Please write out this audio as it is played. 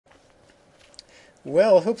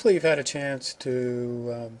Well, hopefully you've had a chance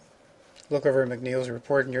to look over McNeil's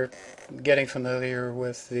report and you're getting familiar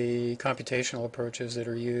with the computational approaches that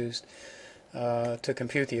are used to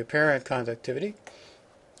compute the apparent conductivity,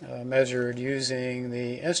 measured using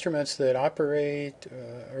the instruments that operate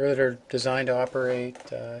or that are designed to operate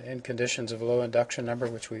in conditions of low induction number,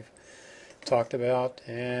 which we've talked about.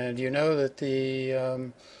 And you know that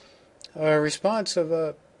the response of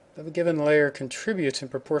a given layer contributes in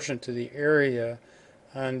proportion to the area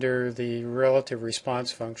under the relative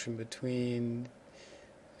response function between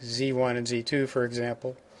Z1 and Z2, for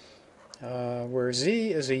example, where Z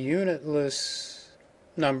is a unitless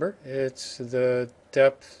number. It's the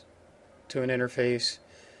depth to an interface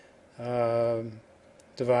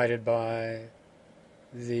divided by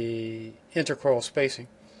the intercoil spacing.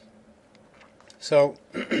 So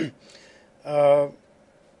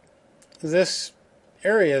this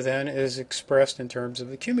area then is expressed in terms of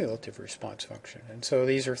the cumulative response function. And so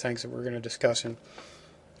these are things that we're going to discuss in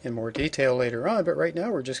more detail later on, but right now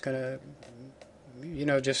we're just going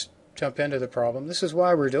to, just jump into the problem. This is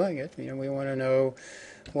why we're doing it. We want to know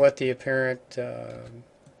what the apparent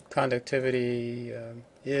conductivity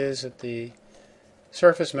is at the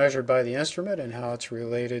surface measured by the instrument and how it's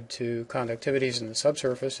related to conductivities in the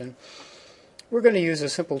subsurface. And we're going to use a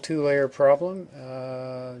simple two-layer problem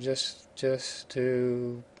just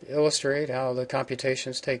to illustrate how the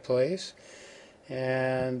computations take place.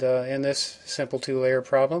 And in this simple two-layer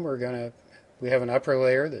problem, we have an upper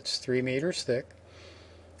layer that's 3 meters thick.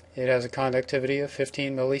 It has a conductivity of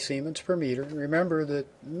 15 millisiemens per meter. Remember that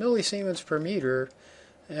millisiemens per meter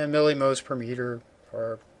and millimos per meter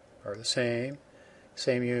are the same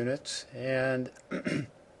units, and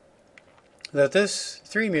that this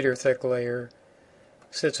 3 meter thick layer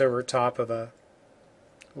sits over top of a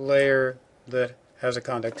layer that has a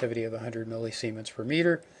conductivity of 100 millisiemens per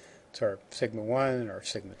meter. It's our sigma 1 and our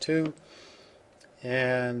sigma 2.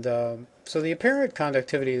 And so the apparent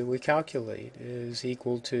conductivity that we calculate is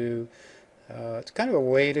equal to, it's kind of a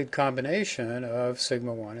weighted combination of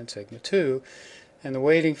sigma 1 and sigma 2. And the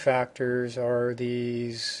weighting factors are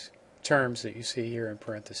these terms that you see here in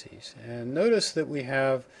parentheses. And notice that we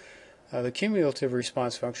have the cumulative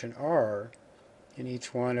response function R in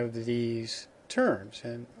each one of these terms.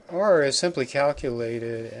 And R is simply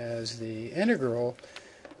calculated as the integral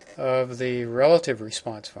of the relative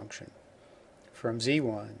response function from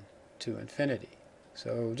Z1 to infinity.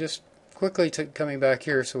 So just quickly coming back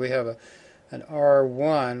here, so we have an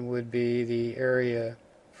R1 would be the area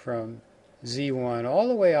from Z1 all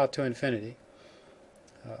the way out to infinity.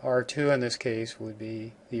 R2 in this case would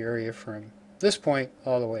be the area from this point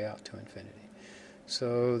all the way out to infinity.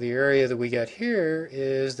 So the area that we get here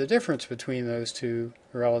is the difference between those two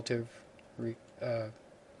relative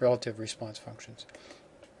response functions.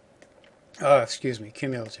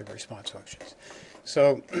 Cumulative response functions.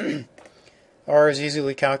 So R is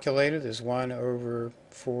easily calculated as 1 over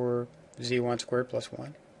 4 Z1 squared plus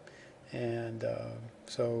 1. And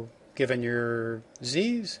so given your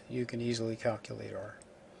Z's, you can easily calculate R.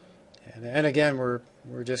 And again, we're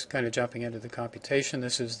just kind of jumping into the computation.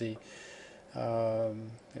 This is the,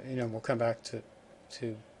 we'll come back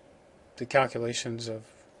to the calculations of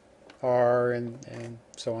R and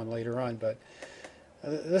so on later on. But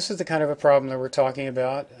this is the kind of a problem that we're talking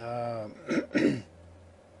about.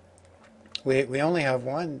 We only have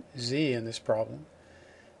one Z in this problem.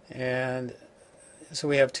 And so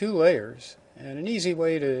we have two layers. And an easy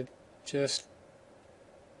way to just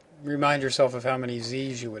remind yourself of how many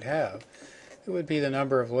Z's you would have, it would be the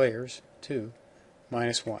number of layers, 2,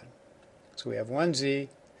 minus 1. So we have one Z,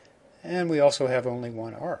 and we also have only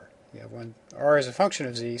one R. We have one R as a function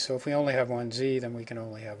of Z, so if we only have one Z, then we can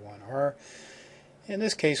only have one R. In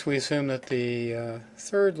this case, we assume that the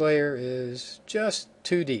third layer is just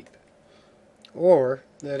too deep, or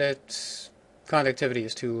that its conductivity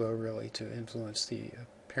is too low, really, to influence the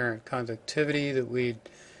apparent conductivity that we'd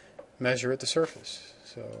measure at the surface.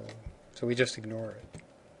 So we just ignore it.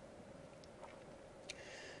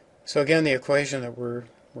 So again, the equation that we're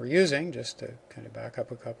using, just to kind of back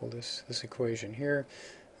up a couple, this equation here,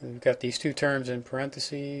 we've got these two terms in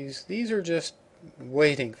parentheses. These are just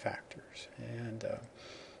weighting factors. And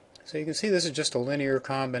so you can see this is just a linear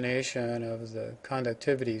combination of the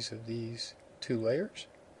conductivities of these two layers,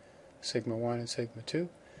 sigma 1 and sigma 2.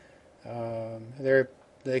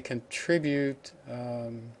 They contribute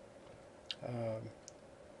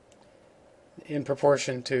in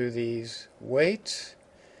proportion to these weights,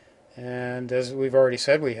 and as we've already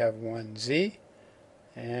said, we have one Z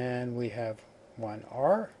and we have one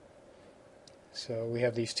R. So we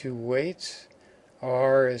have these two weights.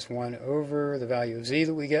 R is 1 over the value of Z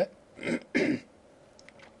that we get.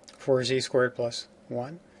 4z squared plus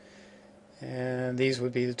 1. And these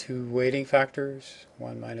would be the two weighting factors,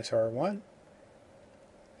 1 minus R1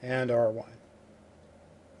 and R1.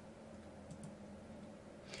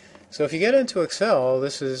 So if you get into Excel,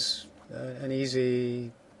 this is an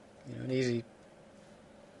easy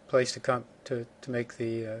place to make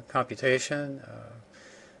the computation.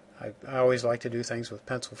 I always like to do things with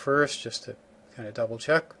pencil first, just to kind of double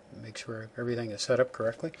check, make sure everything is set up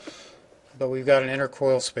correctly. But we've got an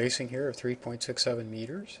intercoil spacing here of 3.67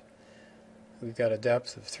 meters. We've got a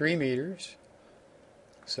depth of 3 meters.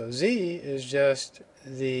 So Z is just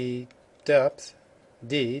the depth,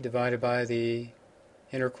 D, divided by the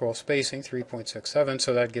intercoil spacing, 3.67,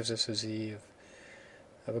 so that gives us a Z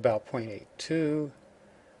of about 0.82.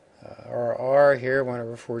 Our R here, 1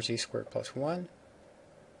 over 4Z squared plus 1,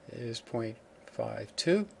 is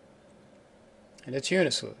 0.52. And it's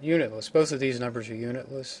unitless. Both of these numbers are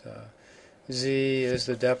unitless. Z is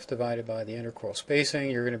the depth divided by the intercoil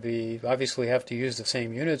spacing. You're going to obviously have to use the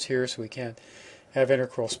same units here, so we can't have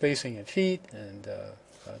intercoil spacing in feet and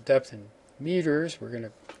depth in meters. We're going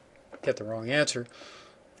to get the wrong answer.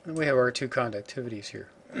 And we have our two conductivities here.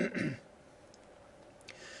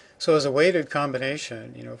 So as a weighted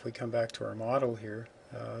combination, if we come back to our model here,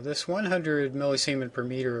 this 100 millisiemen per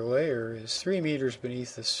meter layer is 3 meters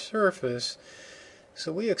beneath the surface.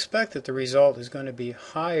 So we expect that the result is going to be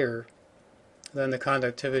higher than the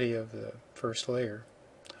conductivity of the first layer,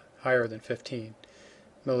 higher than 15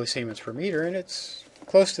 millisiemens per meter, and it's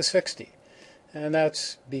close to 60. And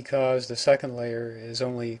that's because the second layer is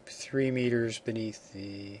only 3 meters beneath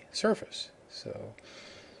the surface.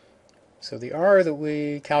 So the R that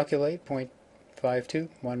we calculate, 0.52,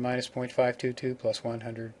 1 minus 0.522 plus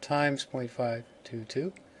 100 times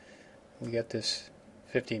 0.522, we get this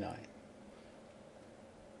 59.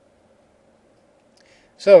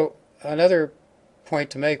 So another point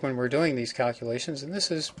to make when we're doing these calculations, and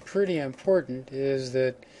this is pretty important, is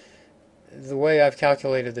that the way I've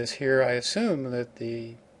calculated this here, I assume that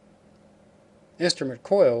the instrument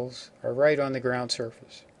coils are right on the ground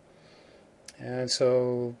surface. And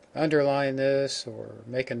so underline this or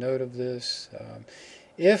make a note of this.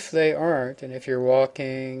 If they aren't, and if you're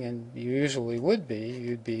walking, and you usually would be,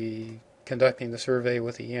 you'd be conducting the survey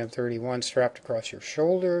with the EM31 strapped across your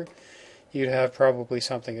shoulder. You'd have probably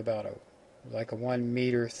something about like a 1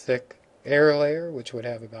 meter thick air layer, which would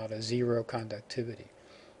have about a 0 conductivity.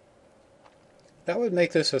 That would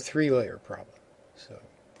make this a 3-layer problem.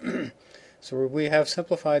 So we have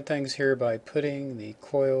simplified things here by putting the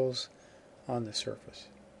coils on the surface.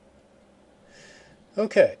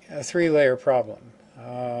 Okay, a 3-layer problem.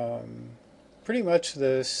 Pretty much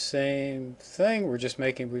the same thing.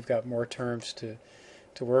 We've got more terms to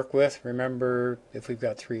work with. Remember, if we've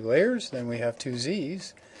got 3 layers, then we have 2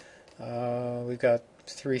 Z's. We've got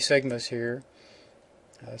 3 sigmas here.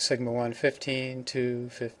 Sigma 1, 15, 2,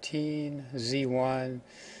 15, Z1.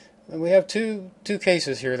 And we have two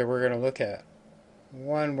cases here that we're going to look at.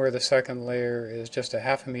 One where the second layer is just a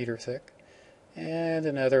half a meter thick, and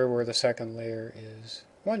another where the second layer is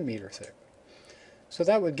 1 meter thick. So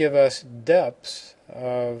that would give us depths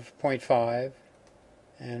of 0.5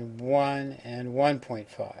 and 1 and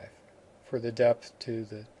 1.5 for the depth to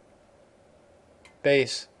the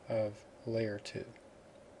base of layer 2.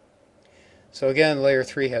 So again, layer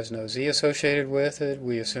 3 has no Z associated with it.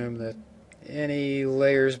 We assume that any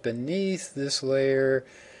layers beneath this layer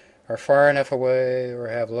are far enough away or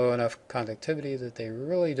have low enough conductivity that they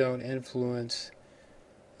really don't influence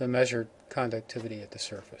the measured conductivity at the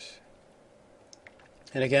surface.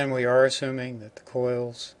 And again, we are assuming that the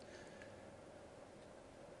coils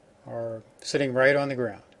are sitting right on the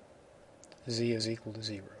ground. Z is equal to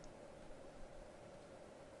 0.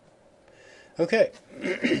 Okay.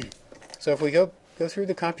 So if we go through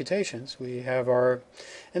the computations, we have our,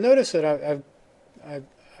 and notice that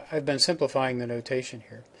I've been simplifying the notation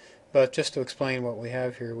here, but just to explain what we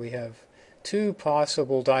have here, we have 2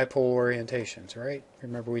 possible dipole orientations, right?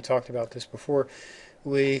 Remember we talked about this before.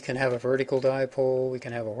 We can have a vertical dipole, we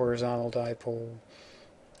can have a horizontal dipole.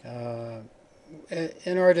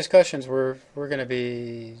 In our discussions, we're going to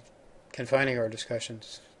be confining our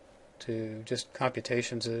discussions to just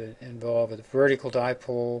computations that involve a vertical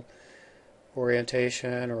dipole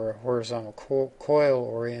orientation or a horizontal coil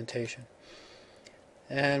orientation.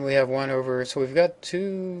 And we have 1 over, so we've got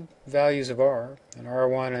 2 values of R, an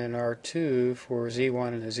R1 and an R2 for Z1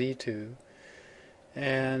 and a Z2.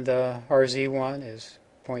 And our Z1 is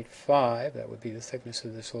 0.5, that would be the thickness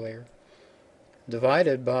of this layer,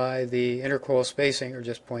 divided by the intercoil spacing, or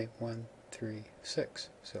just 0.136.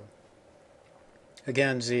 So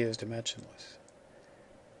again, Z is dimensionless.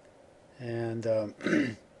 And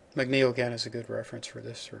McNeil again is a good reference for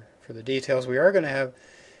this or for the details. We are going to have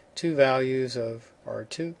two values of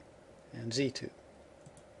R2 and Z2.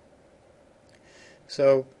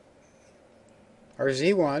 So our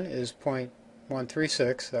Z1 is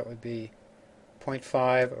 0.136, that would be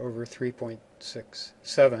 0.5 over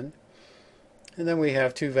 3.67. And then we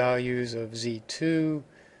have two values of Z2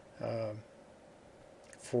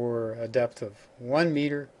 for a depth of 1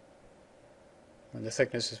 meter when the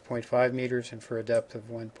thickness is 0.5 meters, and for a depth of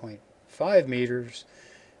 1.5 meters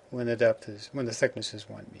when the thickness is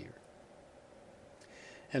 1 meter.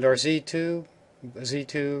 And our Z2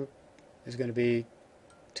 is going to be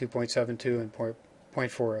 2.72 and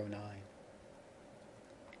 0.409.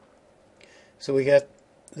 So we get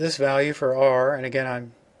this value for R, and again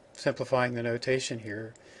I'm simplifying the notation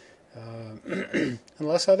here.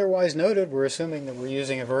 Unless otherwise noted, we're assuming that we're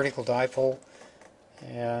using a vertical dipole,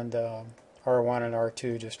 and R1 and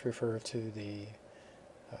R2 just refer to the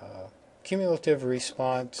cumulative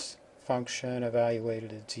response function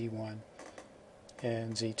evaluated at Z1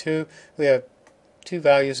 and Z2. We have two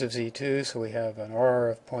values of Z2, so we have an R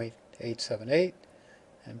of 0.878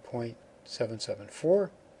 and 0.774.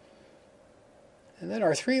 And then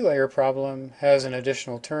our three-layer problem has an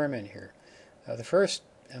additional term in here. The first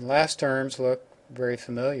and last terms look very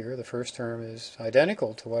familiar. The first term is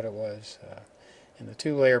identical to what it was in the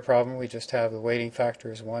two-layer problem. We just have the weighting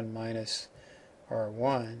factor as 1 minus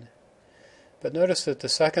R1. But notice that the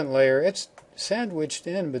second layer, it's sandwiched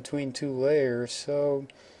in between two layers, so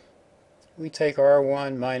we take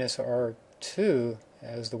R1 minus R2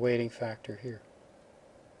 as the weighting factor here.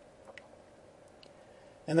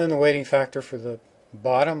 And then the weighting factor for the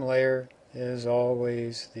bottom layer is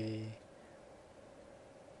always the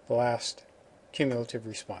last cumulative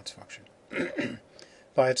response function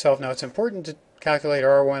by itself. Now it's important to calculate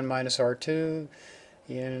R1 minus R2.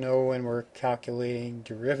 You know, when we're calculating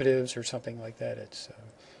derivatives or something like that, it's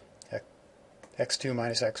x2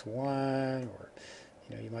 minus x1, or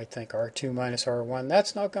you might think R2 minus R1.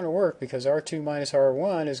 That's not going to work because R2 minus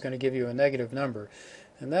R1 is going to give you a negative number,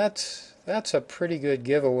 and that's a pretty good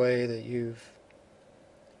giveaway that you've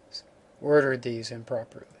ordered these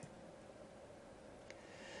improperly.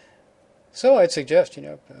 So I'd suggest,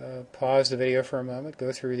 pause the video for a moment,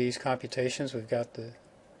 go through these computations. We've got the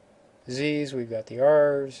Z's, we've got the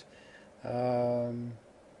R's.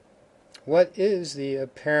 What is the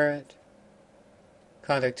apparent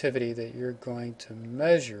conductivity that you're going to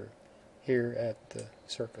measure here at the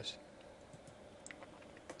surface?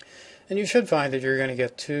 And you should find that you're going to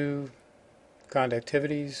get two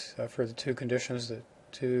conductivities for the two conditions, the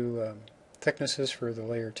two thicknesses for the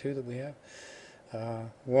layer 2 that we have.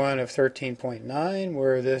 One of 13.9,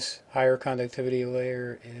 where this higher conductivity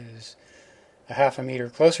layer is a half a meter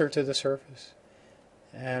closer to the surface,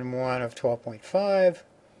 and one of 12.5,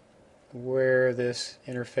 where this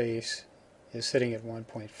interface is sitting at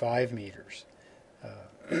 1.5 meters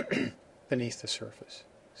beneath the surface.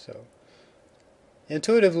 So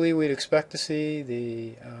intuitively we'd expect to see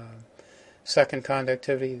the second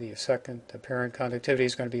conductivity, the second apparent conductivity,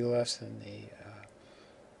 is going to be less than the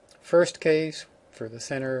first case for the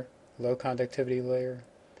thinner low conductivity layer.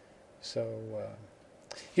 So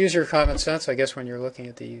use your common sense, I guess, when you're looking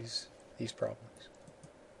at these problems.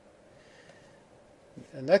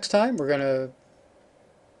 And next time we're going to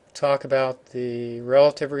talk about the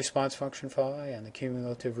relative response function phi and the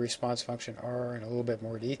cumulative response function r in a little bit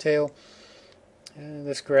more detail. And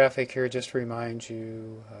this graphic here just reminds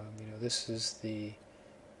you, this is the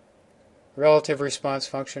relative response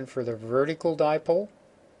function for the vertical dipole.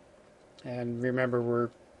 And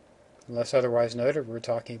remember, unless otherwise noted, we're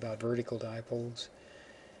talking about vertical dipoles.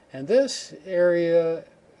 And this area,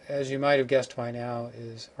 as you might have guessed by now,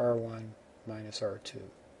 is R1 minus R2.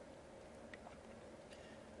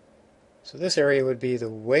 So this area would be the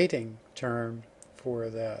weighting term for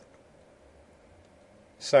that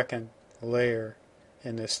second layer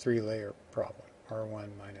in this three-layer problem, R1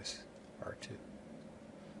 minus R2.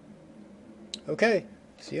 Okay,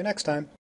 see you next time.